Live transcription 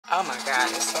Oh my God,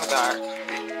 it's so dark.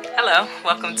 Hello,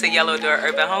 welcome to Yellow Door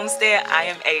Urban Homestead. I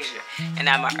am Asia, and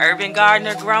I'm an urban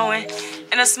gardener growing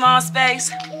in a small space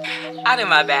out in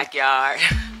my backyard.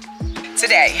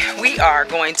 Today, we are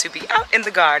going to be out in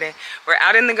the garden. We're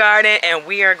out in the garden and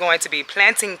we are going to be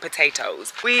planting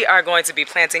potatoes. We are going to be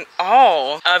planting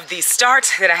all of the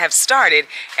starts that I have started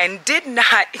and did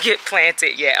not get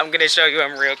planted yet. I'm gonna show you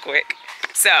them real quick.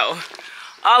 So,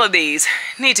 all of these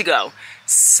need to go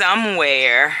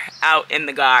somewhere out in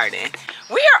the garden.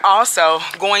 We are also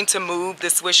going to move the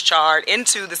Swiss chard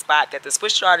into the spot that the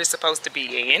Swiss chard is supposed to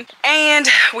be in. And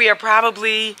we are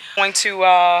probably going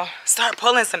to start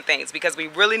pulling some things because we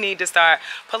really need to start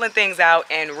pulling things out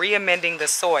and re-amending the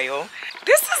soil.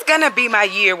 This is gonna be my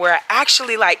year where I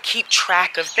actually like keep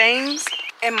track of things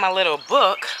in my little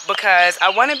book because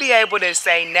I want to be able to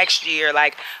say next year,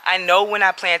 like, I know when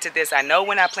I planted this, I know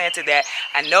when I planted that,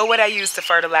 I know what I used to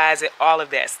fertilize it, all of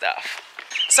that stuff.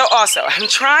 So also, I'm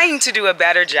trying to do a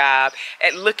better job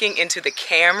at looking into the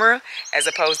camera as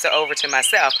opposed to over to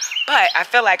myself. But I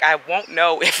feel like I won't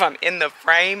know if I'm in the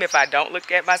frame if I don't look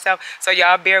at myself. So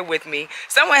y'all bear with me.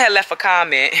 Someone had left a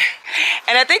comment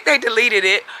and I think they deleted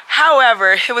it.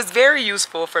 However, it was very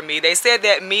useful for me. They said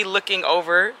that me looking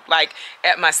over like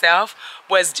at myself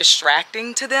was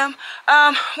distracting to them,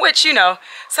 which, you know,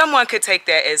 someone could take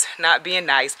that as not being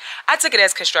nice. I took it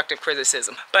as constructive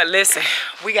criticism. But listen,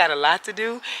 we got a lot to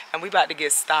do and we about to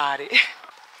get started.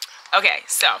 Okay,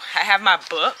 so I have my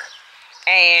book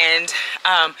and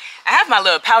I have my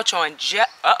little pouch on.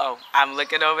 I'm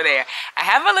looking over there. I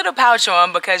have my little pouch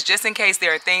on because just in case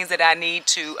there are things that I need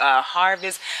to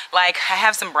harvest, like I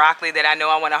have some broccoli that I know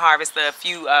I want to harvest the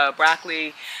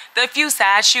few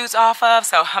side shoots off of,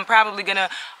 so I'm probably gonna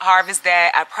harvest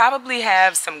that. I probably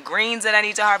have some greens that I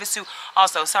need to harvest too.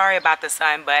 Also, sorry about the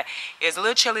sun, but it was a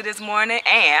little chilly this morning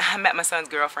and I met my son's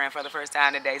girlfriend for the first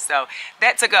time today, so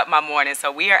that took up my morning.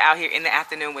 So we are out here in the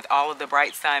afternoon with all of the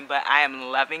bright sun, but I am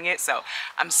loving it, so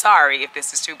I'm sorry if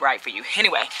this is too bright for you.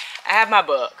 Anyway, I have my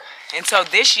book. And so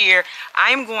this year,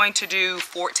 I'm going to do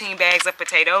 14 bags of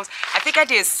potatoes. I think I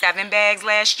did 7 bags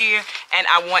last year, and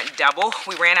I want double.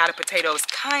 We ran out of potatoes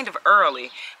kind of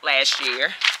early last year.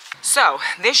 So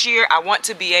this year, I want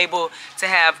to be able to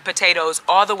have potatoes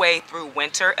all the way through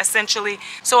winter, essentially.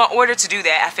 So in order to do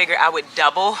that, I figured I would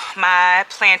double my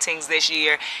plantings this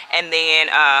year, and then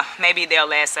maybe they'll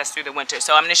last us through the winter.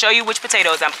 So I'm gonna show you which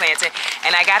potatoes I'm planting.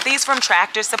 And I got these from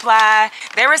Tractor Supply.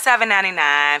 They were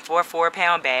 $7.99 for a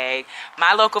 4-pound bag.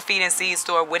 My local feed and seed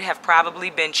store would have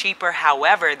probably been cheaper.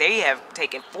 However, they have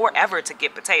taken forever to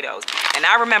get potatoes. And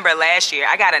I remember last year,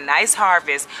 I got a nice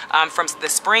harvest from the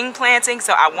spring planting,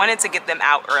 so I wanted to get them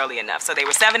out early enough. So they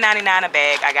were $7.99 a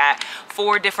bag. I got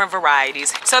 4 different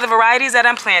varieties. So the varieties that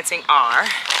I'm planting are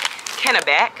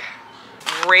Kennebec,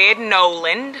 Red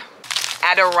Noland,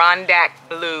 Adirondack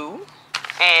Blue,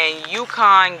 and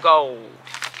Yukon Gold.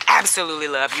 Absolutely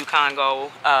love Yukon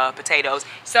Gold potatoes.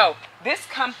 So this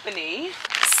company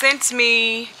sent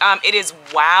me, it is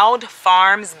Wild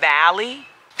Farms Valley.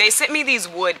 They sent me these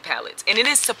wood pellets, and it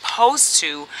is supposed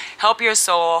to help your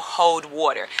soil hold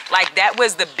water. Like, that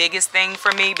was the biggest thing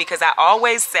for me because I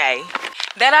always say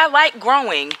that I like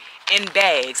growing in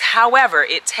bags. However,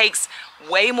 it takes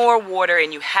way more water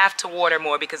and you have to water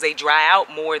more because they dry out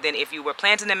more than if you were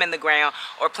planting them in the ground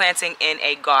or planting in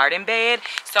a garden bed.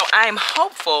 So I'm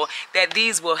hopeful that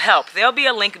these will help. There'll be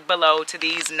a link below to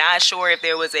these. Not sure if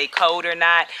there was a code or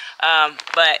not,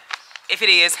 but if it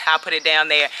is, I'll put it down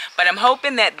there. But I'm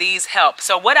hoping that these help.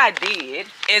 So what I did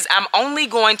is I'm only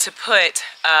going to put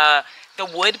the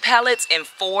wood pellets in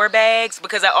 4 bags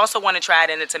because I also want to try it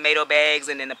in the tomato bags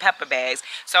and in the pepper bags.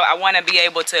 So I want to be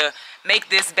able to make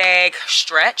this bag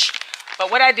stretch. But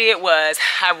what I did was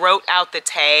I wrote out the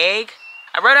tag.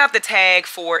 I wrote out the tag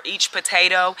for each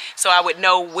potato so I would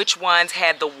know which ones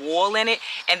had the wool in it,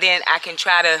 and then I can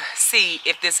try to see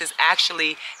if this is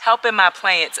actually helping my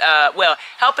plants, well,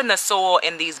 helping the soil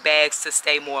in these bags to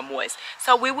stay more moist.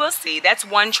 So we will see. That's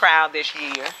one trial this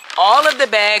year. All of the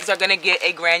bags are going to get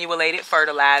a granulated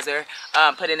fertilizer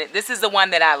put in it. This is the one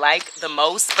that I like the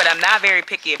most, but I'm not very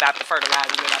picky about the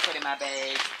fertilizer that I put in my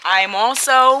bag. I am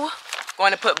also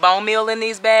going to put bone meal in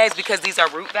these bags because these are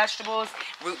root vegetables.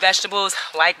 Root vegetables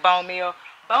like bone meal.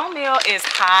 Bone meal is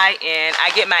high in,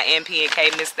 I get my NP and K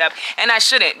mixed up, and I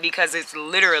shouldn't because it's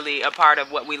literally a part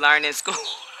of what we learn in school.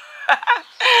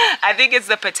 I think it's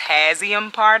the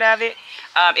potassium part of it.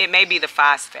 It may be the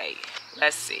phosphate.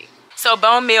 Let's see. So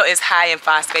bone meal is high in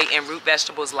phosphate, and root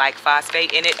vegetables like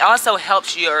phosphate, and it also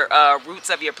helps your roots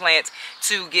of your plants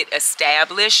to get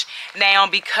established. Now,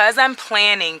 because I'm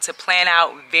planning to plant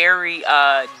out very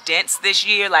dense this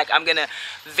year, like I'm gonna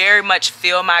very much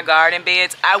fill my garden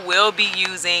beds, I will be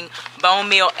using bone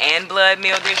meal and blood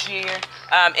meal this year.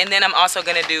 And then I'm also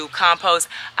gonna do compost.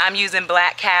 I'm using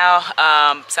black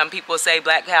cow. Some people say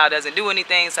black cow doesn't do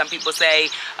anything. Some people say,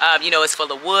 you know, it's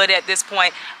full of wood at this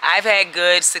point. I've had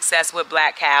good success with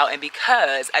black cow, and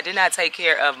because I did not take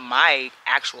care of my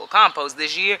actual compost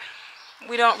this year,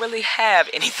 we don't really have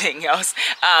anything else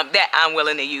that I'm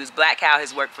willing to use. Black cow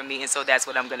has worked for me, and so that's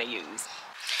what I'm gonna use.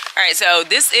 All right, so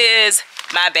this is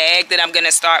my bag that I'm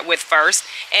gonna start with first,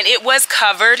 and it was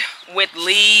covered with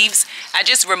leaves. I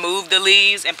just removed the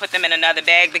leaves and put them in another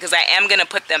bag because I am gonna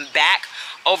put them back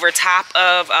over top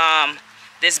of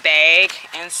this bag.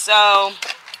 And so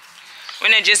I'm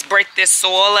gonna just break this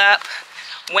soil up.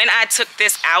 When I took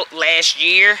this out last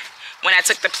year, when I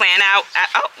took the plant out,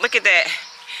 oh, look at that.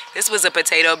 This was a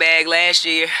potato bag last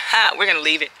year. We're gonna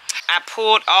leave it. I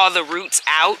pulled all the roots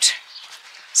out.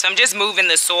 So I'm just moving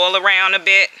the soil around a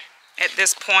bit at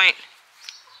this point.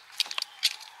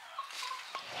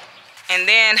 And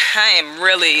then I am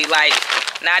really like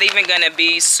not even gonna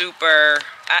be super,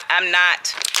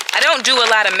 I don't do a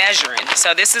lot of measuring.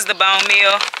 So this is the bone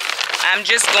meal. I'm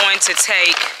just going to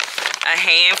take a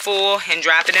handful and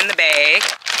drop it in the bag.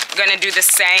 I'm gonna do the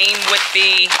same with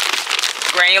the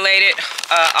granulated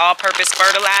all-purpose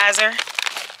fertilizer.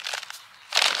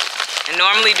 I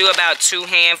normally do about 2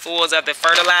 handfuls of the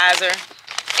fertilizer,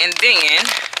 and then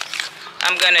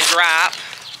I'm gonna drop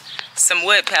some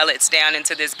wood pellets down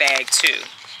into this bag too.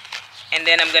 And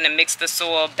then I'm gonna mix the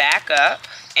soil back up,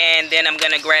 and then I'm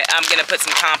gonna put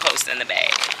some compost in the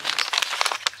bag.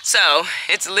 So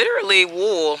it's literally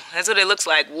wool. That's what it looks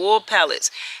like, wool pellets.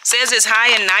 It says it's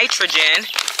high in nitrogen.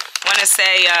 I wanna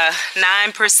say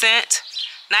 9%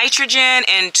 nitrogen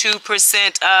and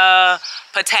 2%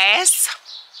 potash.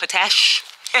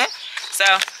 So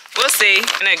we'll see.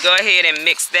 I'm gonna go ahead and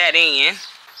mix that in.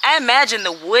 I imagine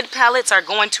the wood pellets are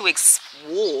going to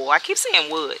wool. I keep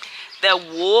saying wood. The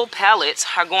wool pellets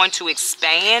are going to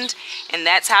expand, and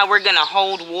that's how we're gonna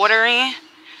hold water in.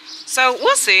 So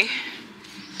we'll see.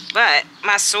 But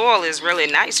my soil is really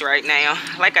nice right now.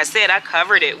 Like I said, I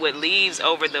covered it with leaves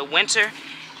over the winter,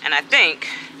 and I think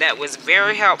that was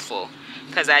very helpful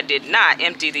because I did not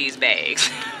empty these bags.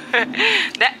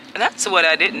 That's what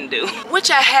I didn't do,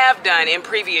 which I have done in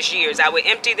previous years. I would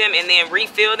empty them and then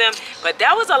refill them, but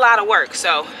that was a lot of work,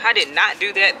 so I did not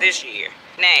do that this year.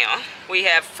 Now we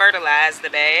have fertilized the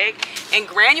bag, and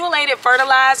granulated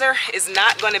fertilizer is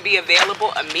not going to be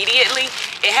available immediately.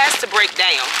 It has to break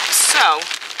down, so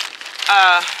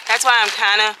that's why I'm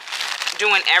kind of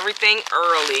doing everything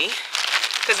early,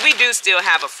 because we do still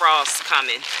have a frost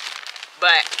coming.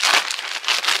 But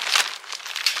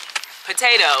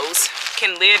potatoes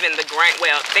can live in the ground.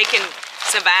 Well, they can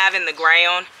survive in the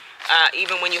ground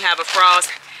even when you have a frost.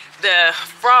 The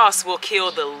frost will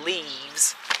kill the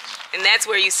leaves, and that's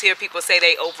where you hear people say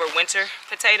they overwinter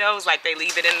potatoes, like they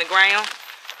leave it in the ground,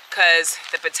 because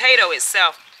the potato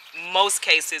itself, most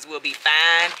cases, will be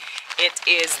fine. It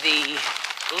is the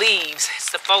leaves,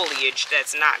 it's the foliage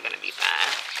that's not going to be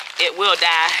fine. It will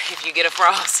die if you get a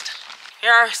frost.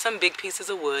 There are some big pieces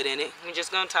of wood in it. We're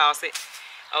just going to toss it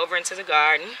over into the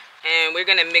garden, and we're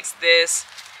gonna mix this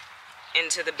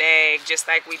into the bag just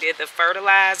like we did the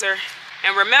fertilizer.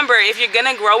 And remember, if you're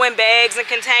gonna grow in bags and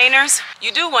containers,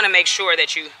 you do want to make sure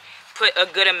that you put a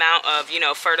good amount of, you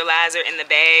know, fertilizer in the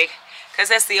bag, because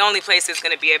that's the only place it's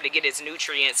gonna be able to get its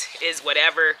nutrients, is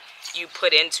whatever you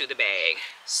put into the bag.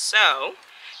 So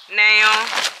now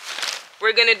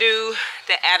we're gonna do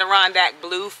the Adirondack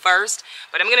blue first,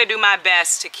 but I'm gonna do my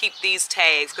best to keep these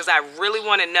tags because I really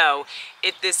want to know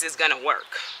if this is gonna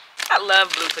work. I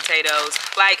love blue potatoes.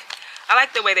 I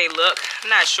like the way they look. I'm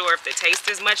not sure if the taste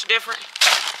is much different,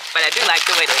 but I do like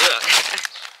the way they look.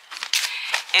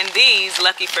 And these,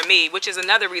 lucky for me, which is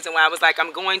another reason why I was like,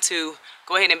 I'm going to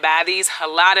go ahead and buy these. A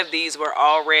lot of these were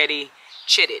already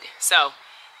chitted, so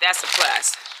that's a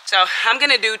plus. So I'm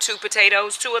gonna do 2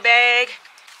 potatoes to a bag.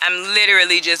 I'm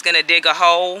literally just gonna dig a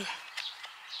hole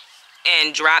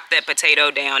and drop that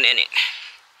potato down in it.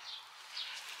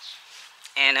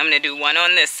 And I'm gonna do one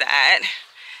on this side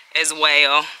as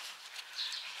well.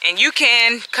 And you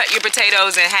can cut your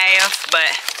potatoes in half,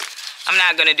 but I'm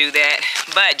not gonna do that.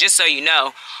 But just so you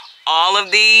know, all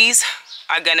of these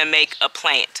are gonna make a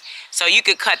plant. So you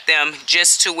could cut them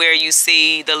just to where you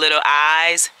see the little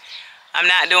eyes. I'm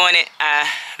not doing it. I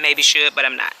maybe should, but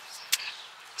I'm not.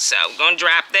 So I'm gonna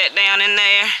drop that down in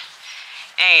there.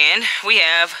 And we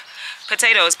have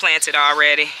potatoes planted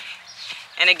already.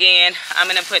 And again, I'm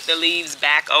gonna put the leaves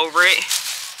back over it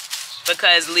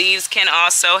because leaves can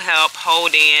also help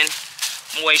hold in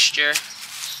moisture.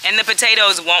 And the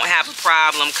potatoes won't have a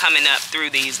problem coming up through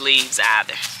these leaves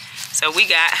either. So we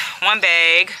got 1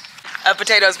 bag of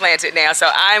potatoes planted now. So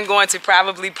I'm going to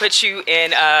probably put you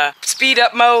in speed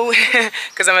up mode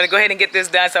because I'm gonna go ahead and get this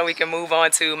done so we can move on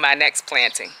to my next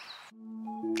planting.